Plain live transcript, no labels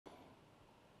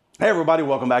Hey everybody,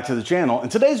 welcome back to the channel. In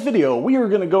today's video, we are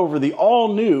going to go over the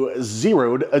all-new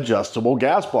ZEROED adjustable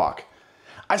gas block.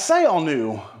 I say all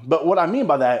new, but what I mean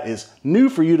by that is new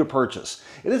for you to purchase.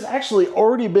 It has actually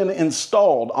already been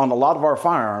installed on a lot of our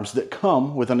firearms that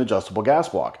come with an adjustable gas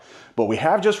block, but we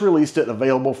have just released it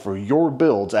available for your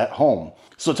builds at home.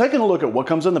 So taking a look at what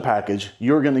comes in the package,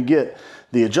 you're going to get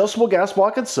the adjustable gas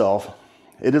block itself.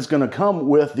 It is going to come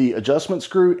with the adjustment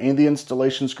screw and the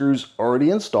installation screws already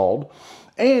installed.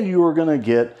 And you are going to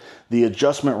get the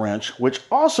adjustment wrench, which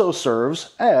also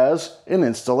serves as an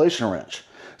installation wrench.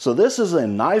 So this is a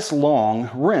nice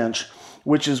long wrench,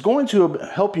 which is going to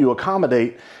help you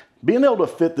accommodate being able to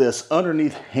fit this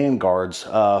underneath hand guards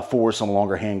for some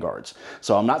longer hand guards.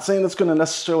 So I'm not saying it's going to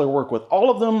necessarily work with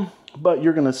all of them, but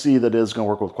you're going to see that it is going to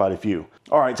work with quite a few.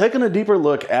 All right, taking a deeper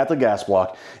look at the gas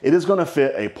block, it is going to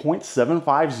fit a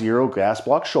 .750 gas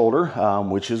block shoulder,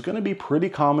 which is going to be pretty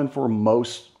common for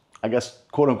most, I guess,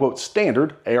 quote unquote,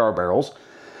 standard AR barrels.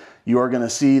 You are going to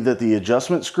see that the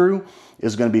adjustment screw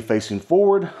is going to be facing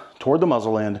forward toward the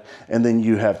muzzle end, and then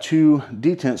you have two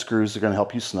detent screws that are going to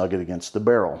help you snug it against the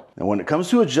barrel. And when it comes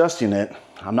to adjusting it,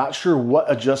 I'm not sure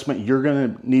what adjustment you're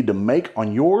going to need to make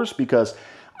on yours, because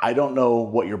I don't know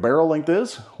what your barrel length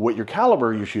is, what your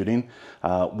caliber you're shooting,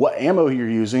 what ammo you're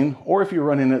using, or if you're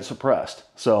running it suppressed.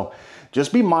 So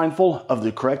just be mindful of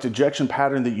the correct ejection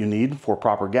pattern that you need for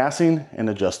proper gassing and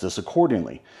adjust this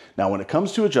accordingly. Now, when it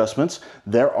comes to adjustments,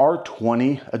 there are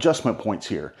 20 adjustment points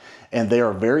here, and they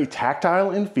are very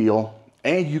tactile in feel,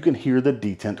 and you can hear the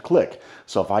detent click.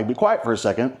 So if I be quiet for a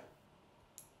second,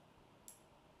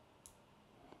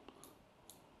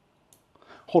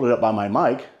 hold it up by my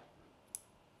mic,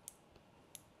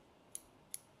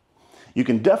 you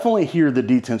can definitely hear the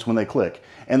detents when they click,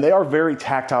 and they are very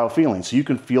tactile feeling, so you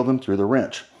can feel them through the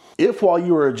wrench. If while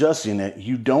you are adjusting it,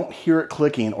 you don't hear it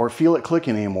clicking or feel it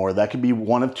clicking anymore, that could be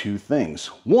one of two things.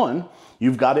 One,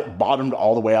 you've got it bottomed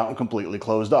all the way out and completely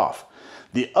closed off.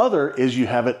 The other is you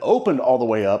have it opened all the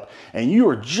way up and you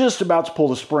are just about to pull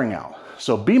the spring out.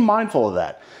 So be mindful of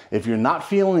that. If you're not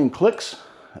feeling clicks,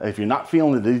 if you're not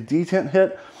feeling the detent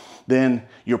hit, then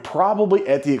you're probably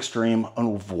at the extreme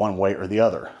of one way or the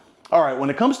other. All right, when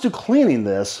it comes to cleaning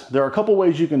this, there are a couple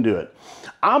ways you can do it.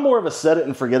 I'm more of a set it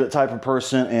and forget it type of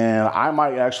person, and I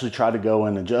might actually try to go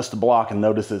and adjust the block and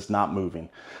notice it's not moving.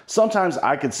 Sometimes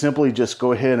I could simply just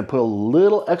go ahead and put a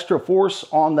little extra force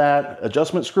on that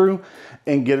adjustment screw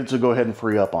and get it to go ahead and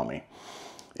free up on me.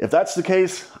 If that's the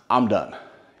case, I'm done.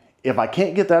 If I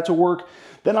can't get that to work,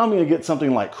 then I'm going to get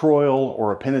something like Croil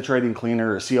or a penetrating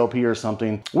cleaner or CLP or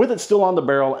something with it still on the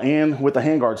barrel and with the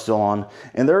handguard still on.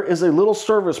 And there is a little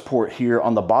service port here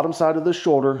on the bottom side of the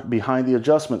shoulder behind the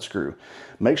adjustment screw.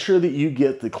 Make sure that you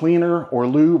get the cleaner or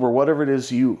lube or whatever it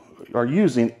is you are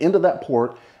using into that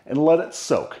port and let it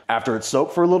soak. After it's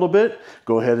soaked for a little bit,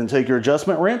 go ahead and take your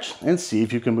adjustment wrench and see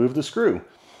if you can move the screw.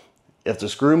 If the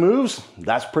screw moves,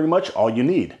 that's pretty much all you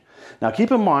need. Now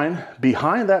keep in mind,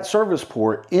 behind that service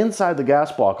port, inside the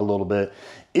gas block a little bit,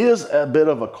 is a bit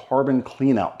of a carbon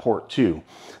cleanout port too.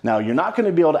 Now you're not going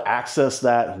to be able to access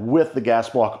that with the gas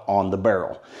block on the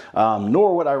barrel,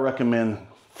 nor would I recommend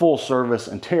full service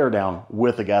and tear down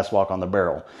with the gas block on the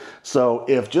barrel. So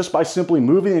if just by simply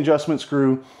moving the adjustment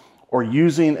screw or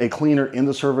using a cleaner in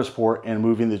the service port and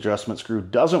moving the adjustment screw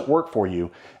doesn't work for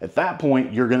you, at that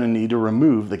point you're going to need to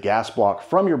remove the gas block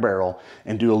from your barrel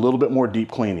and do a little bit more deep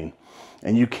cleaning.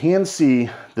 And you can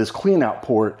see this clean out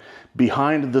port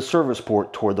behind the service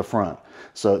port toward the front.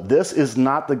 So this is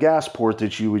not the gas port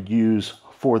that you would use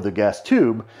for the gas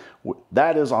tube.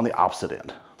 That is on the opposite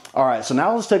end. All right, so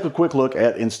now let's take a quick look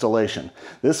at installation.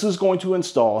 This is going to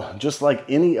install just like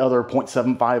any other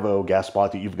 .750 gas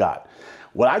block that you've got.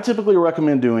 What I typically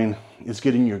recommend doing is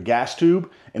getting your gas tube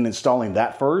and installing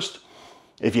that first.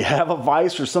 If you have a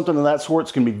vise or something of that sort,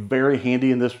 it's going to be very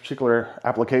handy in this particular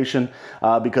application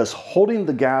because holding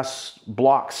the gas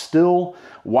block still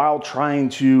while trying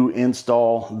to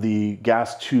install the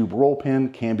gas tube roll pin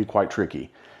can be quite tricky.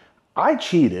 I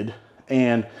cheated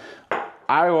and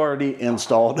I already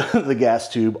installed the gas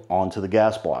tube onto the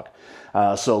gas block.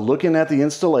 So looking at the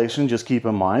installation, just keep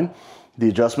in mind, the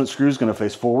adjustment screw is going to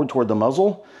face forward toward the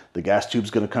muzzle. The gas tube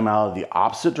is going to come out of the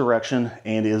opposite direction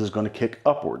and it is going to kick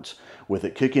upwards. With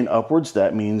it kicking upwards,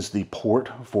 that means the port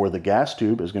for the gas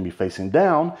tube is going to be facing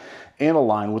down and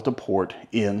aligned with the port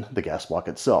in the gas block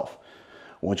itself.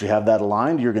 Once you have that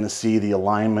aligned, you're going to see the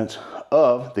alignment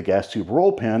of the gas tube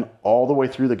roll pin all the way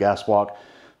through the gas block,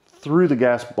 through the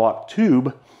gas block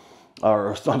tube,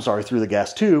 or I'm sorry, through the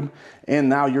gas tube, and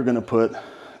now you're going to put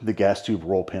the gas tube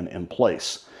roll pin in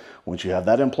place. Once you have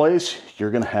that in place,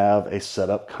 you're gonna have a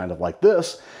setup kind of like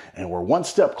this, and we're one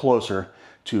step closer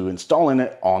to installing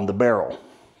it on the barrel.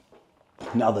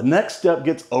 Now the next step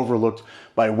gets overlooked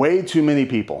by way too many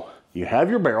people. You have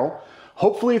your barrel,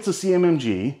 hopefully it's a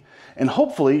CMMG, and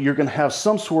hopefully you're gonna have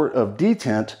some sort of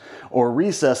detent or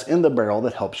recess in the barrel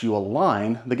that helps you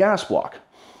align the gas block.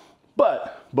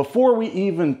 But before we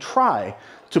even try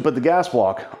to put the gas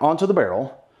block onto the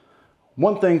barrel,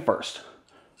 one thing first.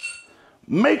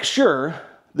 Make sure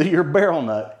that your barrel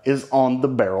nut is on the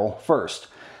barrel first.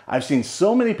 I've seen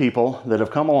so many people that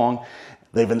have come along,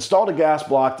 they've installed a gas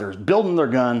block, they're building their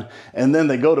gun, and then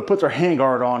they go to put their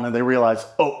handguard on and they realize,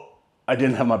 oh, I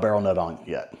didn't have my barrel nut on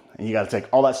yet. And you gotta take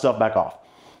all that stuff back off.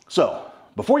 So,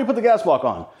 before you put the gas block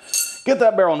on, get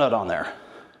that barrel nut on there.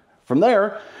 From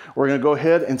there, we're gonna go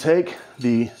ahead and take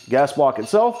the gas block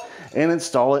itself and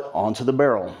install it onto the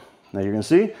barrel. Now you're gonna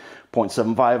see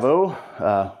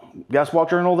 0.750 gas block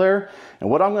journal there. And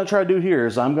what I'm gonna try to do here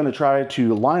is I'm gonna try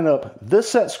to line up this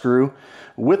set screw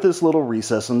with this little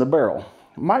recess in the barrel.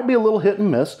 It might be a little hit and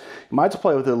miss. You might have to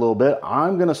play with it a little bit.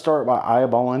 I'm gonna start by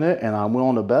eyeballing it, and I'm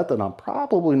willing to bet that I'm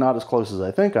probably not as close as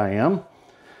I think I am.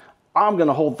 I'm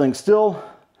gonna hold things still,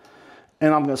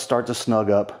 and I'm gonna start to snug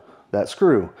up that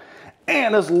screw.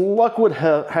 And as luck would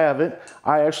have it,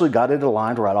 I actually got it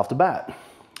aligned right off the bat.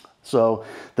 So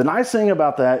the nice thing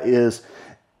about that is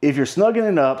if you're snugging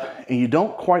it up and you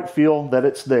don't quite feel that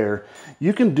it's there,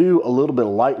 you can do a little bit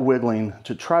of light wiggling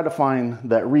to try to find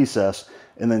that recess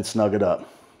and then snug it up.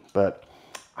 But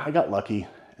I got lucky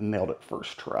and nailed it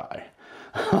first try.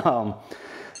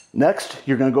 Next,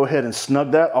 you're gonna go ahead and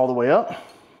snug that all the way up,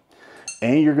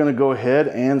 and you're gonna go ahead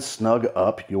and snug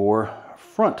up your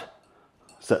front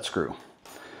set screw.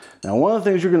 Now, one of the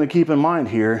things you're gonna keep in mind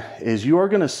here is you are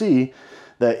gonna see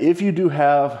that if you do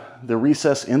have the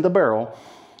recess in the barrel,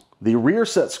 the rear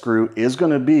set screw is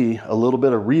gonna be a little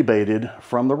bit of rebated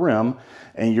from the rim,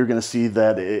 and you're gonna see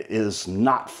that it is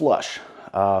not flush.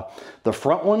 The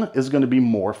front one is gonna be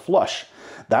more flush.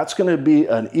 That's gonna be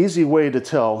an easy way to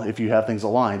tell if you have things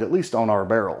aligned, at least on our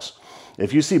barrels.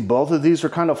 If you see both of these are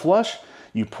kind of flush,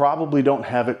 you probably don't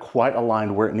have it quite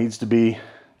aligned where it needs to be.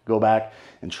 Go back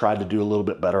and try to do a little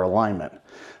bit better alignment.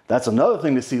 That's another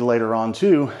thing to see later on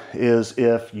too, is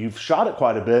if you've shot it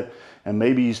quite a bit and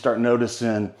maybe you start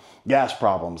noticing gas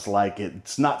problems, like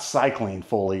it's not cycling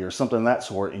fully or something of that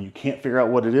sort, and you can't figure out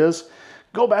what it is,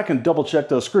 go back and double check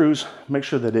those screws, make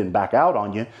sure they didn't back out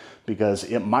on you, because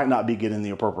it might not be getting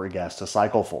the appropriate gas to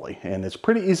cycle fully. And it's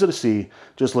pretty easy to see,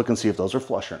 just look and see if those are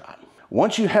flush or not.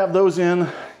 Once you have those in,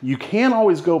 you can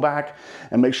always go back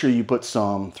and make sure you put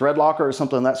some thread locker or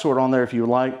something of that sort on there if you would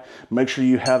like. Make sure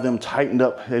you have them tightened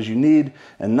up as you need.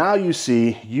 And now you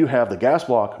see you have the gas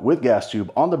block with gas tube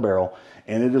on the barrel,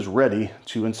 and it is ready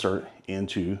to insert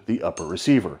into the upper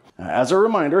receiver. Now, as a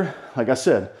reminder, like I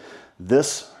said,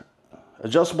 this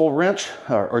adjustable wrench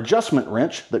or adjustment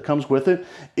wrench that comes with it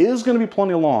is going to be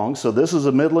plenty long. So this is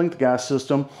a mid-length gas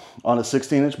system on a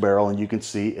 16-inch barrel, and you can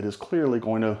see it is clearly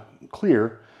going to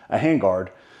clear a handguard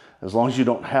as long as you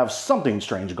don't have something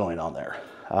strange going on there.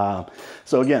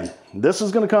 So again, this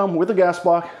is going to come with the gas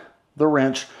block, the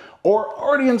wrench, or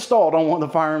already installed on one of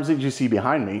the firearms that you see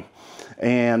behind me.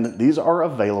 And these are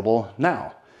available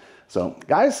now. So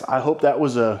guys, I hope that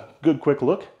was a good quick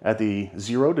look at the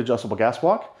ZEROED adjustable gas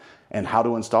block and how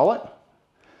to install it.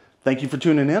 Thank you for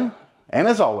tuning in. And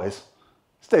as always,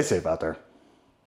 stay safe out there.